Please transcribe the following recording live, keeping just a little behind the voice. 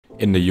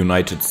In the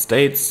United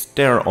States,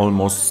 they are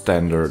almost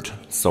standard,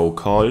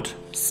 so-called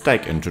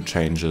stack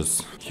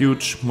interchanges.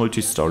 Huge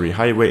multi-story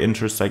highway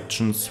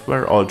intersections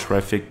where all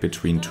traffic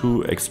between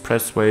two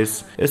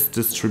expressways is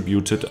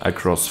distributed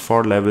across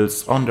 4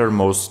 levels on their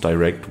most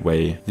direct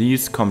way.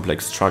 These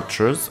complex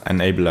structures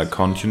enable a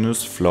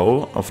continuous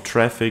flow of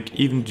traffic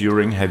even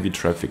during heavy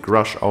traffic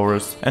rush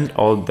hours, and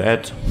all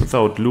that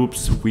without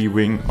loops,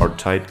 weaving or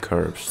tight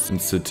curves. In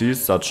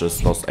cities such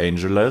as Los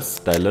Angeles,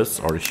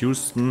 Dallas or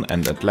Houston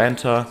and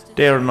Atlanta,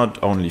 they are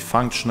not only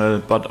functional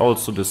but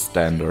also the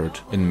standard.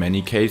 In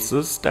many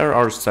cases, there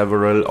are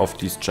several of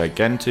these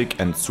gigantic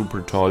and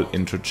super tall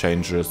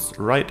interchanges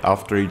right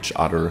after each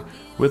other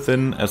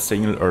within a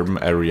single urban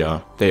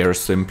area. They are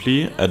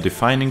simply a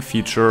defining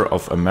feature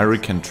of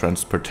American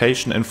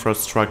transportation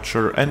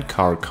infrastructure and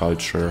car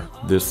culture.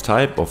 This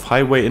type of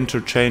highway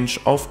interchange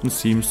often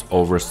seems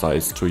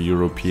oversized to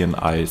European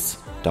eyes,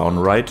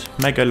 downright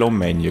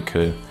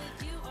megalomaniacal.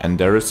 And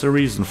there is a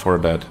reason for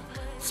that.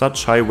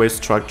 Such highway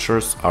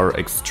structures are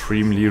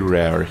extremely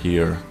rare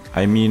here.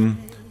 I mean,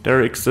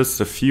 there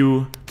exist a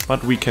few,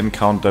 but we can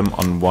count them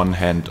on one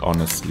hand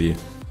honestly.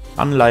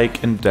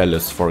 Unlike in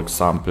Dallas, for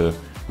example,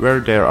 where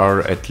there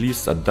are at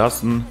least a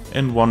dozen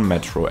in one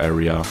metro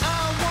area.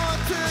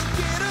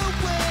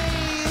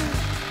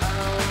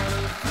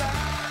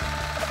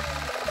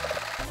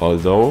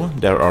 Although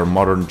there are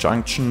modern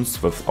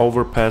junctions with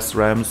overpass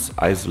ramps,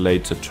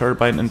 isolated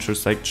turbine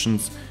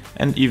intersections,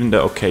 and even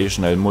the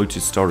occasional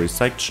multi-story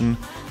section,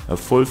 a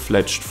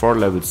full-fledged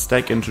 4-level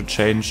stack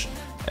interchange,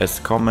 as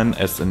common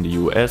as in the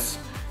US,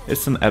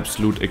 is an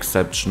absolute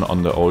exception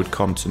on the old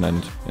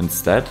continent.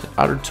 Instead,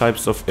 other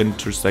types of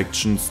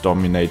intersections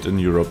dominate in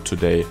Europe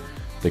today.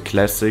 The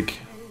classic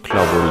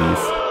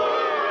cloverleaf,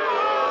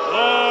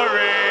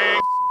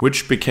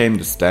 which became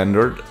the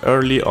standard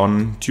early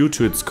on due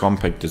to its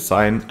compact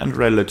design and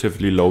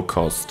relatively low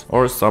cost,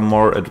 or some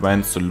more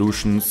advanced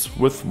solutions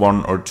with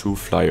 1 or 2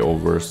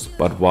 flyovers.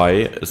 But why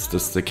is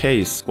this the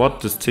case? What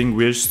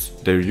distinguishes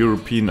the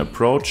European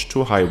approach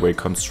to highway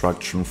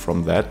construction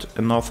from that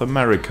in North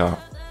America?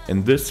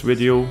 In this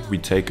video, we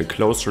take a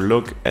closer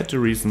look at the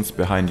reasons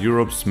behind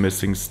Europe's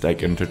missing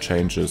stack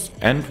interchanges,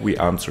 and we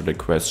answer the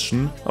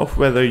question of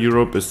whether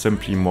Europe is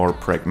simply more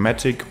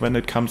pragmatic when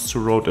it comes to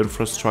road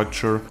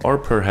infrastructure, or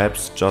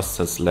perhaps just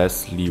has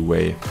less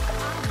leeway.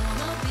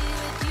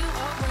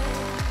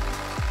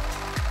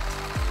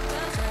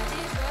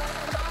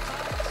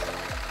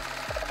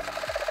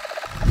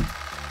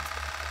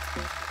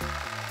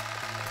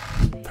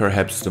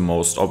 Perhaps the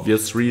most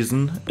obvious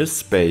reason is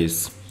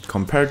space.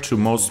 Compared to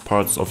most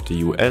parts of the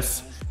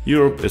US,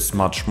 Europe is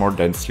much more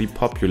densely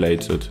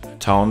populated.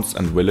 Towns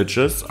and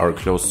villages are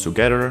close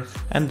together,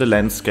 and the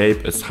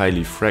landscape is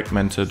highly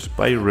fragmented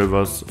by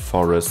rivers,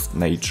 forests,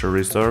 nature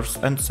reserves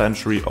and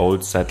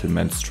century-old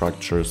settlement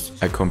structures.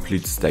 A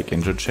complete stack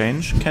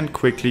interchange can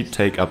quickly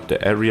take up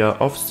the area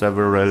of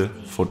several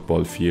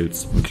football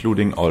fields,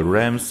 including all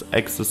ramps,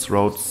 access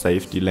roads,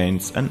 safety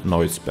lanes and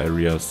noise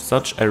barriers.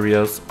 Such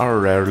areas are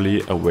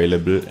rarely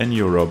available in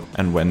Europe,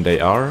 and when they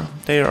are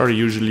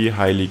usually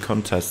highly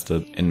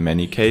contested. In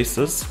many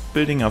cases,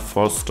 building a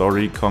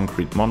 4-story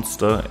concrete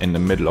monster in the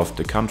middle of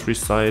the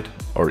countryside,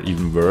 or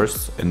even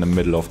worse, in the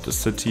middle of the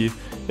city,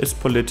 is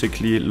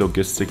politically,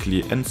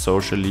 logistically and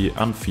socially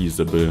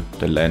unfeasible.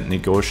 The land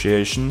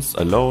negotiations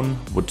alone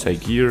would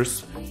take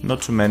years,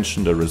 not to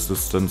mention the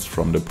resistance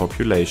from the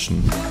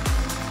population.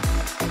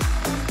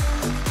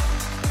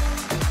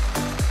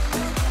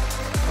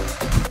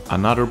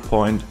 Another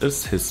point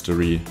is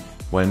history.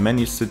 While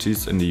many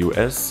cities in the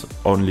US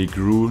only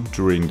grew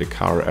during the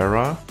car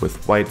era,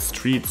 with wide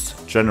streets,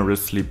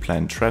 generously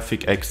planned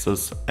traffic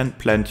access and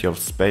plenty of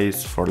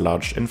space for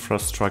large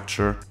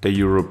infrastructure, the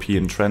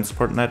European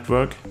transport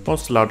network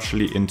was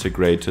largely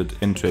integrated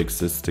into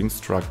existing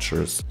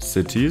structures.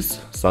 Cities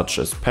such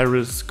as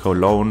Paris,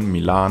 Cologne,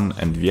 Milan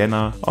and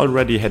Vienna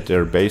already had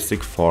their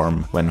basic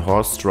form when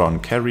horse-drawn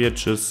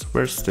carriages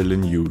were still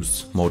in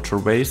use.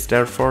 Motorways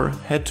therefore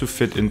had to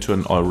fit into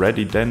an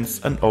already dense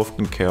and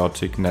often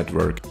chaotic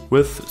network,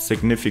 with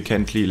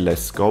significantly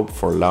less scope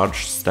for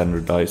large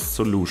standardized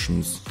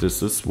solutions.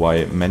 This is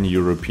why many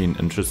European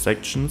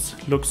intersections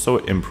look so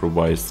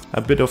improvised.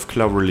 A bit of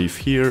cloverleaf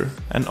here,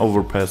 an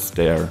overpass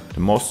there. The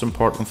most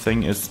important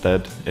thing is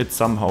that it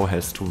somehow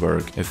has to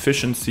work.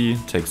 Efficiency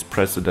takes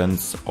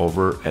precedence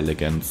over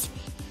elegance.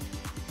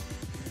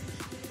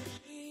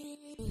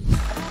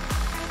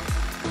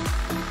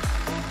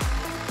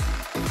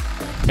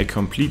 A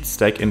complete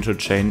stack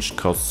interchange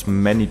costs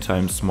many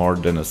times more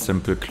than a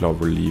simple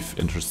cloverleaf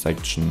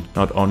intersection,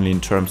 not only in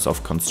terms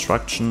of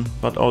construction,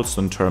 but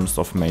also in terms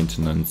of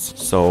maintenance.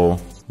 So,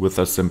 with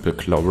a simple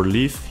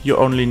cloverleaf, you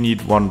only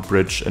need 1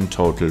 bridge in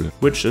total,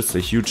 which is a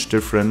huge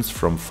difference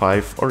from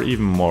 5 or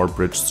even more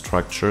bridge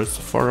structures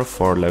for a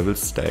 4-level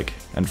stack.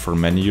 And for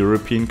many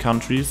European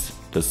countries,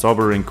 the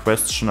sobering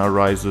question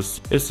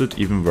arises, is it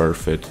even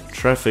worth it?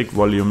 Traffic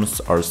volumes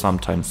are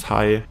sometimes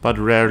high, but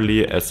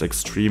rarely as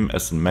extreme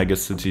as in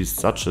megacities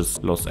such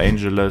as Los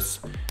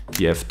Angeles,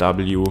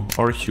 DFW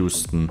or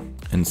Houston.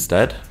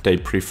 Instead, they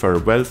prefer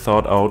well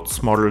thought out,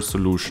 smaller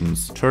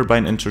solutions,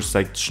 turbine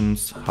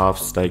intersections, half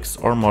stacks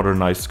or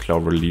modernized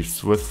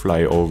cloverleafs with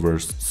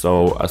flyovers,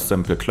 so a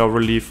simple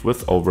cloverleaf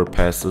with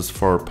overpasses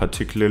for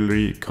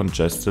particularly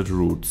congested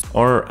routes,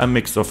 or a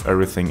mix of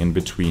everything in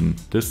between.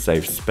 This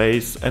saves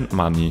space and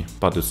money,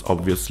 but is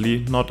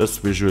obviously not as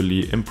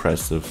visually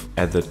impressive.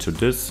 Added to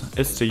this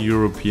is the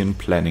European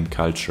planning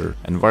culture,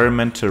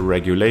 environmental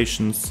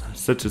regulations,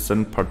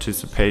 citizen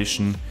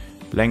participation,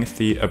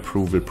 lengthy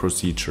approval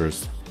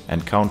procedures,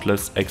 and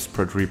countless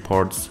expert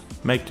reports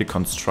make the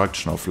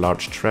construction of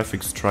large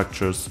traffic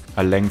structures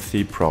a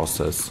lengthy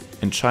process.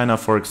 In China,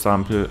 for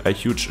example, a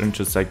huge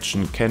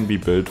intersection can be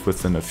built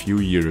within a few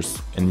years.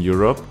 In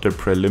Europe, the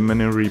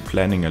preliminary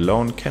planning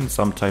alone can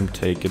sometimes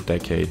take a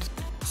decade.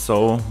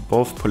 So,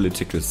 both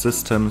political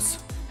systems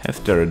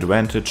have their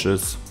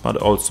advantages, but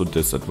also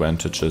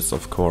disadvantages,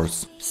 of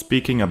course.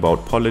 Speaking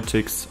about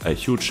politics, a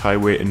huge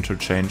highway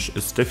interchange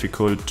is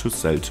difficult to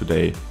sell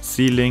today.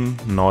 Ceiling,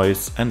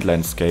 noise and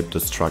landscape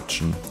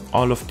destruction.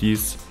 All of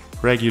these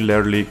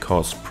regularly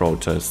cause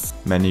protests.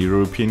 Many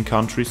European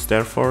countries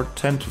therefore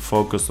tend to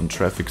focus on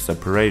traffic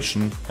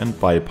separation and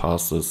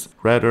bypasses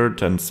rather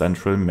than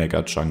central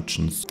mega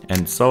junctions.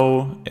 And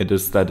so it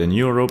is that in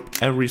Europe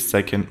every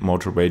second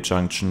motorway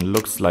junction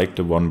looks like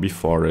the one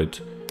before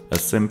it. A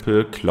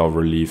simple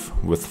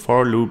cloverleaf with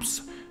 4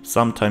 loops,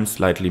 sometimes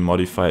slightly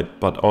modified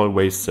but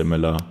always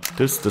similar.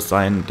 This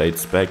design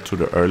dates back to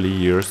the early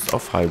years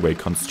of highway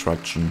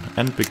construction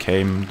and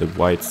became the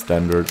wide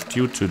standard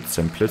due to its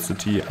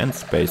simplicity and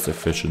space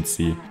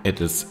efficiency.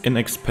 It is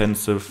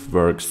inexpensive,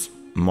 works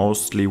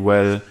mostly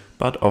well,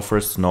 but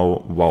offers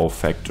no wow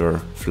factor.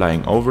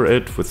 Flying over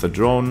it with a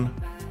drone,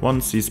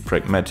 one sees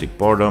pragmatic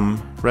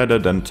boredom rather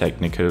than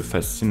technical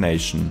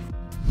fascination.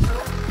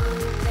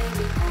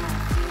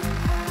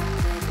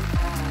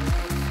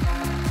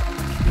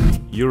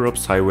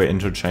 Europe's highway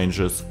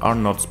interchanges are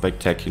not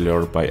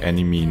spectacular by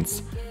any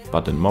means,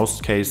 but in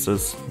most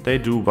cases they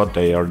do what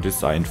they are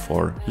designed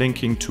for,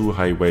 linking two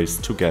highways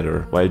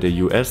together. While the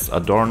US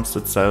adorns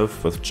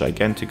itself with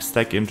gigantic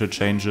stack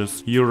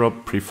interchanges,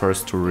 Europe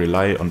prefers to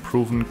rely on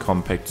proven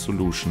compact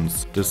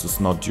solutions. This is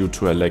not due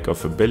to a lack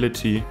of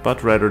ability,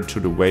 but rather to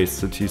the way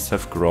cities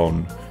have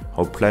grown,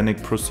 how planning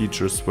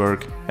procedures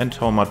work, and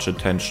how much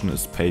attention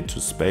is paid to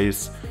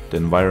space, the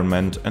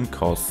environment and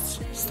costs.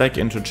 Stack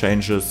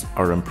interchanges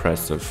are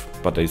impressive,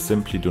 but they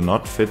simply do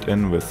not fit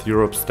in with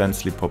Europe's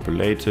densely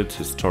populated,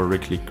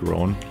 historically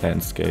grown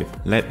landscape.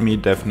 Let me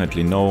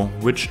definitely know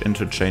which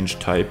interchange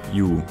type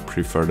you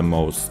prefer the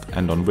most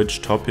and on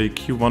which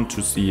topic you want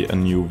to see a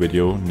new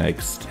video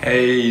next.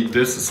 Hey,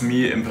 this is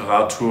me,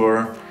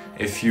 Imperatur.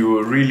 If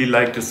you really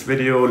like this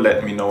video,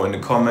 let me know in the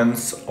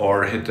comments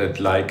or hit that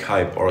like,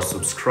 hype or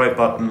subscribe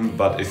button.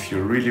 But if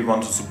you really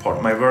want to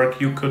support my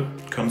work, you could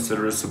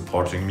consider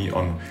supporting me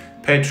on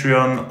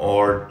Patreon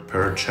or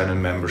per channel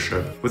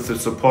membership. With the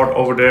support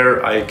over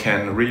there, I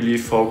can really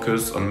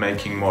focus on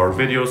making more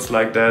videos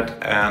like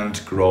that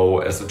and grow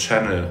as a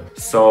channel.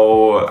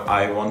 So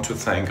I want to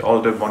thank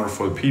all the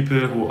wonderful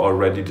people who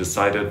already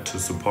decided to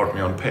support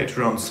me on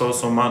Patreon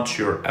so much.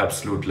 You're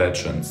absolute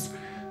legends.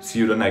 See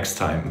you the next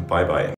time. Bye bye.